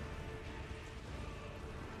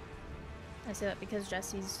 I say that because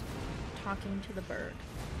Jesse's talking to the bird.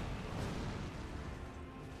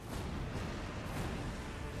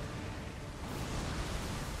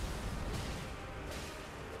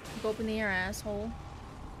 Go up in the air, asshole.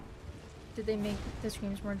 Did they make the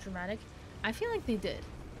screams more dramatic? I feel like they did.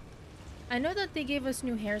 I know that they gave us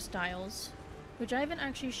new hairstyles, which I haven't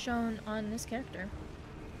actually shown on this character.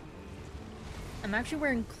 I'm actually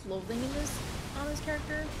wearing clothing on this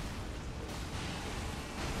character.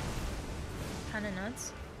 Kinda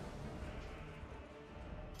nuts.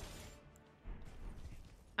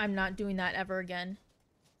 I'm not doing that ever again.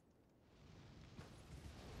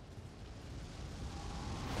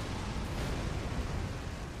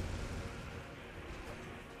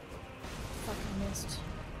 Fucking missed.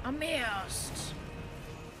 I missed!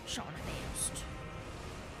 Sean, I missed.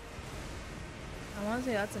 I want to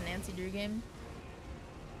say that's a Nancy Drew game.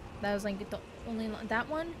 That was like the only that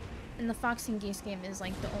one, and the Fox and Geese game is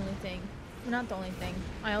like the only thing. Well, not the only thing.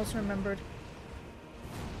 I also remembered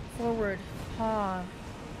forward, paw,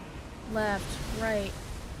 left, right,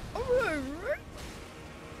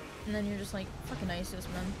 and then you're just like fucking ISIS,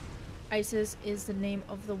 man. ISIS is the name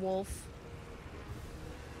of the wolf.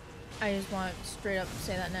 I just want to straight up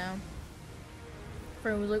say that now.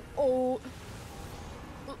 Friend was like, oh.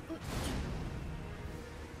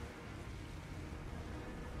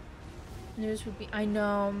 News would be, I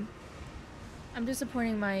know. I'm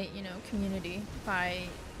disappointing my, community by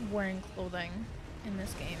wearing clothing in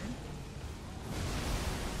this game.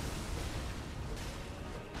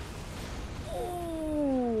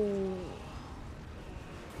 Oh.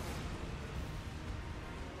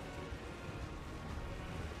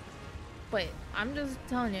 I'm just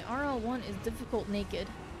telling you, RL1 is difficult naked.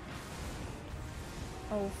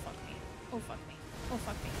 Oh fuck me. Oh fuck me. Oh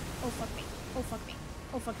fuck me. Oh fuck me. Oh fuck me.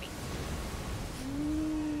 Oh fuck me.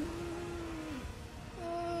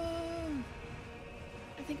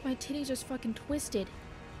 I think my titty just fucking twisted.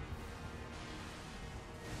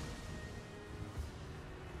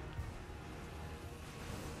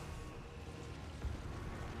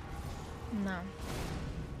 No.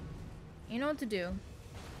 You know what to do.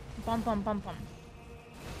 Bum bum bum bum.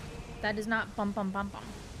 That is not bum bum bum bum.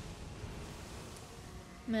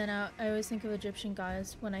 Man, I always think of Egyptian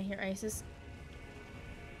gods when I hear Isis.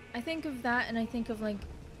 I think of that, and I think of like,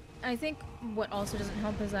 I think what also doesn't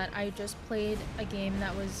help is that I just played a game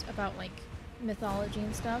that was about like mythology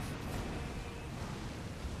and stuff.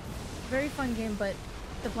 Very fun game, but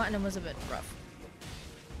the platinum was a bit rough.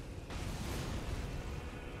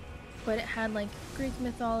 But it had like Greek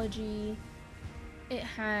mythology, it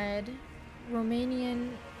had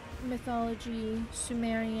Romanian mythology,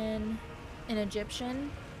 Sumerian, and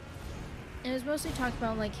Egyptian. And it was mostly talked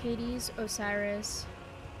about like Hades, Osiris,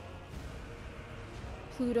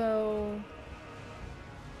 Pluto.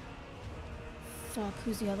 Fuck,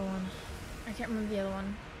 who's the other one? I can't remember the other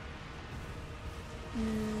one.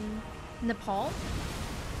 Nepal?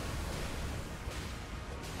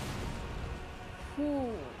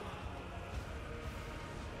 Ooh.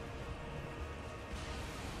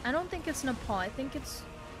 I don't think it's Nepal. I think it's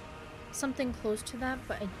something close to that,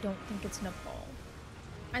 but I don't think it's Nepal.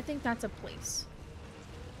 I think that's a place.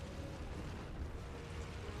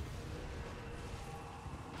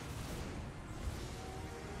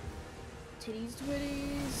 Titties,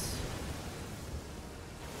 twitties.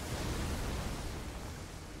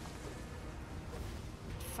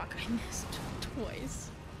 Fuck, I missed twice.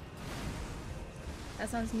 That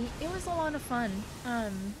sounds neat. It was a lot of fun.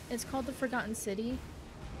 It's called The Forgotten City.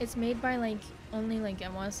 It's made by like only like I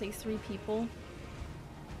want to say 3 people.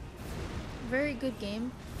 Very good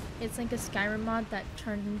game. It's like a Skyrim mod that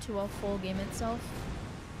turned into a full game itself.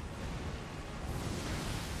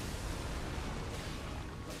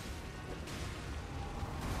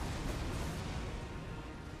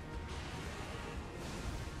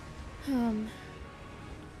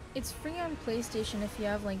 It's free on PlayStation if you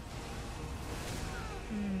have like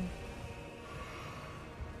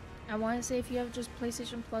I want to say if you have just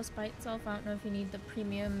PlayStation Plus by itself. I don't know if you need the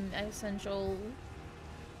premium, essential,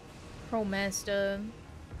 Pro Master,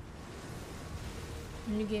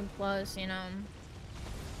 New Game Plus, you know.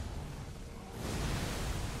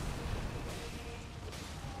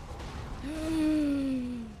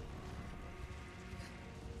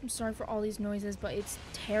 I'm sorry for all these noises, but it's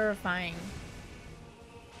terrifying.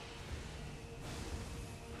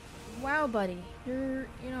 Wow, buddy. You're,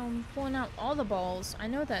 you know, pulling out all the balls. I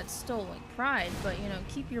know that's still, like, pride, but, you know,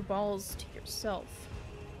 keep your balls to yourself.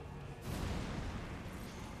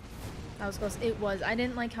 That was close. It was. I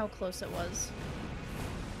didn't like how close it was.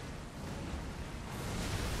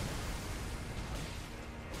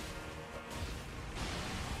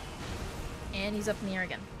 And he's up in the air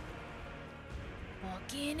again.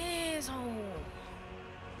 Fucking asshole.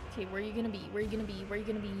 Okay, where are you gonna be? Where are you gonna be? Where are you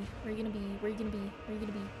gonna be? Where are you gonna be? Where are you gonna be? Where are you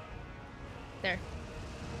gonna be? There.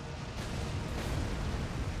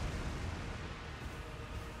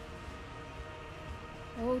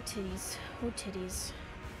 Oh, titties. Oh, titties.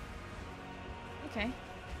 Okay.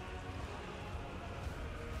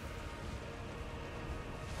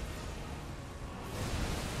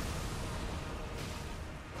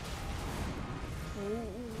 Oh.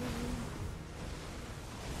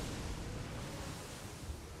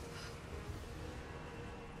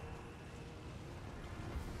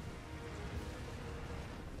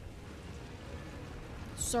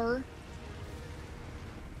 Sir?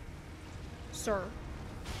 Sir.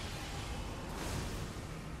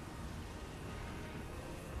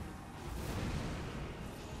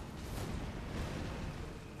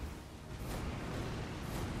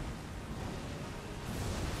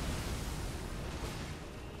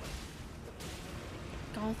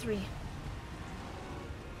 All 3.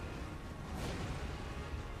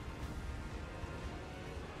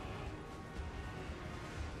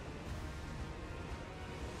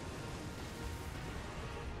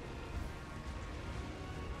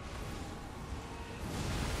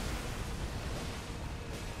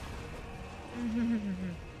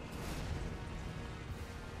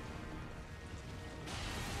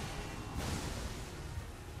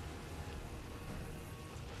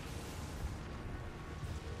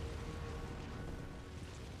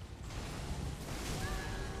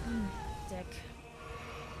 Dick.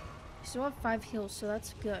 You still have 5 heals, so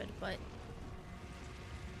that's good, but...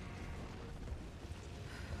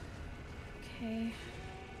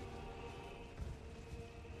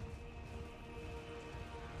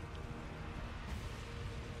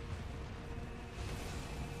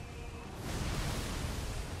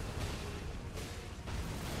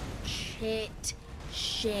 Shit.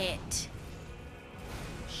 Shit.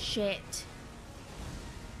 Shit.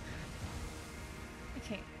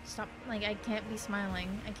 Okay, stop. Like, I can't be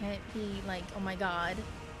smiling. I can't be like, oh my god.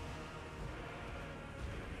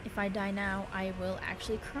 If I die now, I will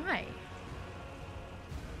actually cry.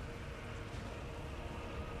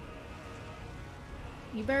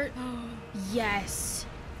 You better. Yes.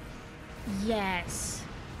 Yes.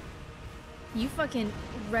 You fucking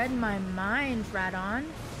read my mind, Radon.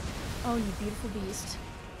 Oh, you beautiful beast.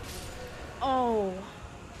 Oh.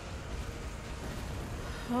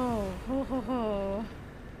 Oh. Ho, ho, ho.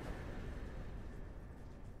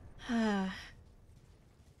 Ah.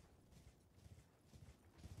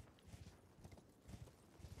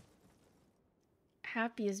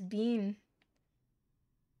 Happy as bean.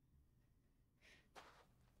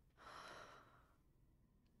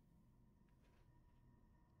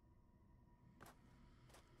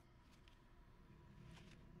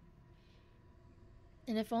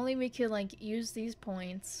 And if only we could, like, use these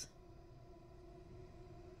points.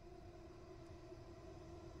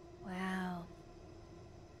 Wow.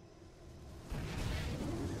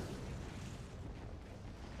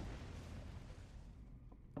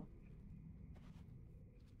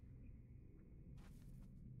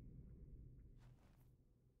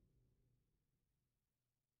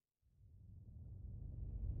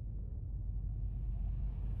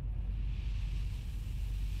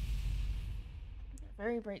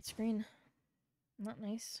 Very bright screen. Not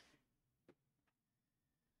nice.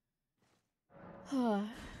 I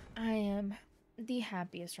am the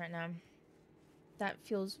happiest right now. That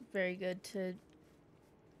feels very good to,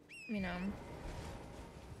 you know,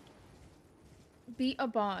 beat a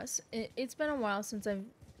boss. It's been a while since I've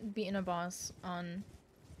beaten a boss on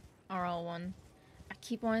RL1. I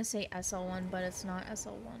keep wanting to say SL1, but it's not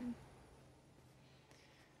SL1.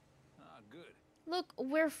 Good. Look,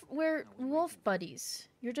 we're wolf buddies.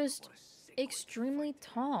 You're just extremely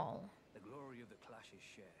tall. The glory of the clash is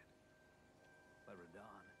shared by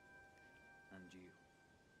Radahn and you.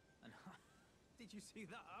 And did you see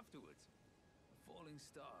that afterwards? A falling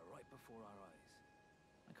star right before our eyes.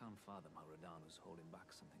 I can't fathom how Radahn was holding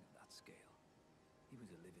back something of that scale. He was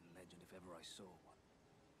a living legend if ever I saw one.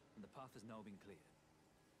 And the path has now been cleared.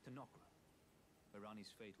 To Nokra, where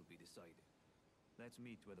Rani's fate will be decided. Let's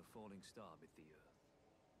meet where the falling star bit the earth.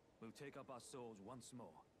 We'll take up our swords once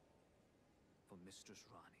more for Mistress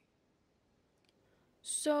Rani.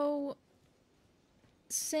 So,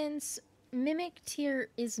 since Mimic Tier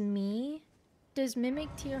is me, does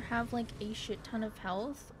Mimic Tier have like a shit ton of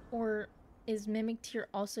health? Or is Mimic Tier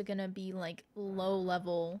also gonna be like low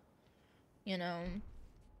level, you know?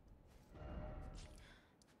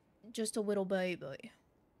 Just a little baby.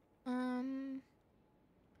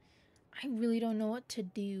 I really don't know what to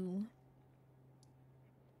do.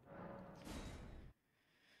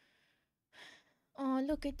 Oh,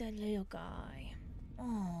 look at that little guy.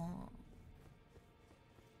 Oh.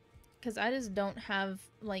 Because I just don't have,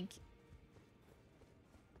 like...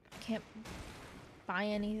 I can't buy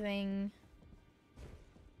anything.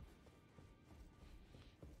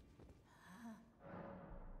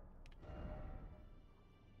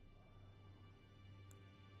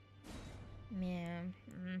 Yeah.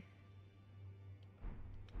 Mm.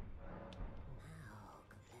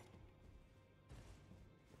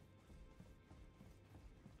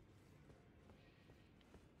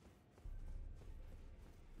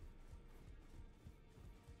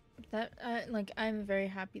 That, like, I'm very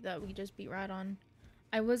happy that we just beat Radon.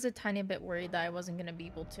 I was a tiny bit worried that I wasn't gonna be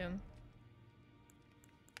able to.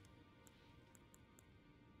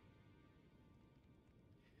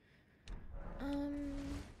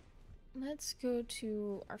 Let's go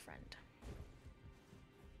to our friend.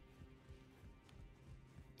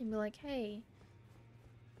 And be like, hey,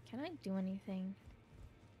 can I do anything?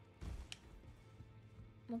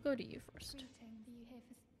 We'll go to you first. Greetings. Are you here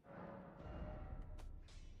for...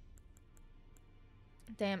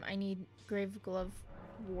 Damn, I need Grave Glove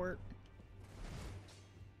Wart.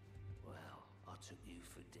 Well, I took you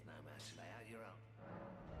for dinner, match. Lay out your own.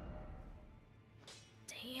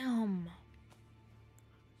 Damn.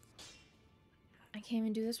 I can't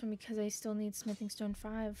even do this one because I still need Smithing Stone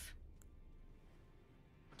 5.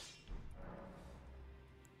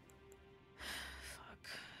 Fuck.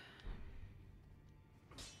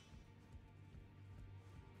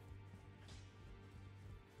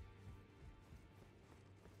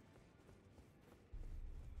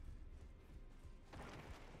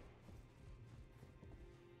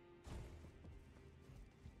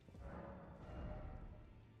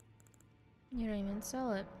 You don't even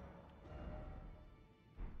sell it.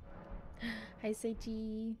 Hi,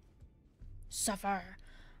 Seichi. Suffer.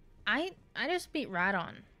 I just beat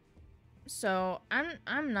Radon. So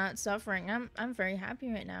I'm not suffering. I'm very happy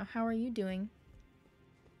right now. How are you doing?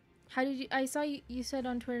 How did you I saw you said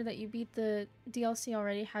on Twitter that you beat the DLC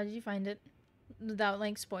already. How did you find it? Without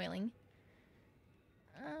like spoiling.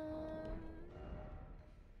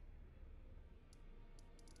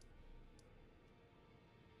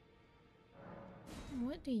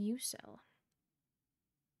 What do you sell?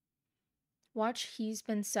 Watch, he's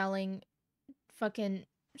been selling fucking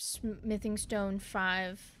Smithing Stone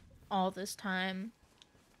 5 all this time.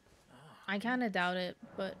 I kind of doubt it,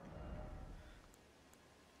 but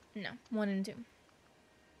no, 1 and 2.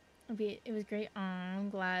 It was great. Aw, I'm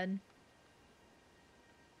glad.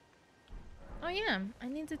 Oh yeah, I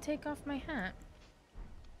need to take off my hat.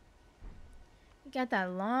 You got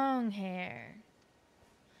that long hair.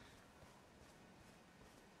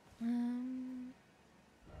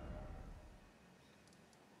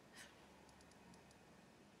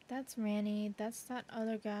 That's Ranny. That's that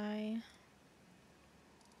other guy.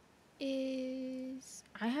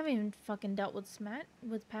 I haven't even fucking dealt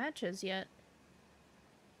with Patches yet.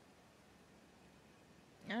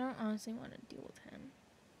 I don't honestly want to deal with him.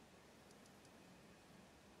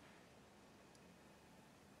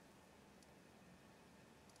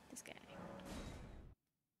 This guy.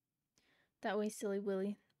 That way, Silly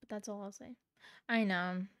Willy. But that's all I'll say. I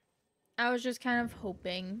know. I was just kind of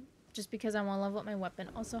hoping. Just because I want to level up my weapon.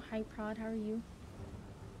 Also, hi Prod, how are you?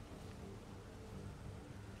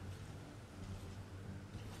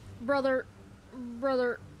 Brother.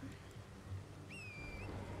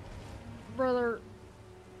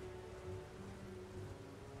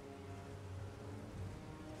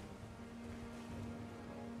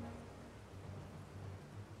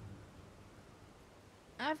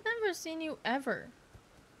 I've never seen you ever.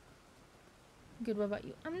 Good, what about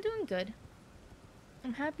you? I'm doing good.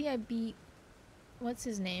 I'm happy I beat... What's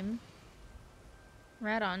his name?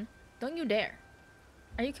 Radon. Don't you dare.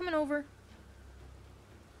 Are you coming over?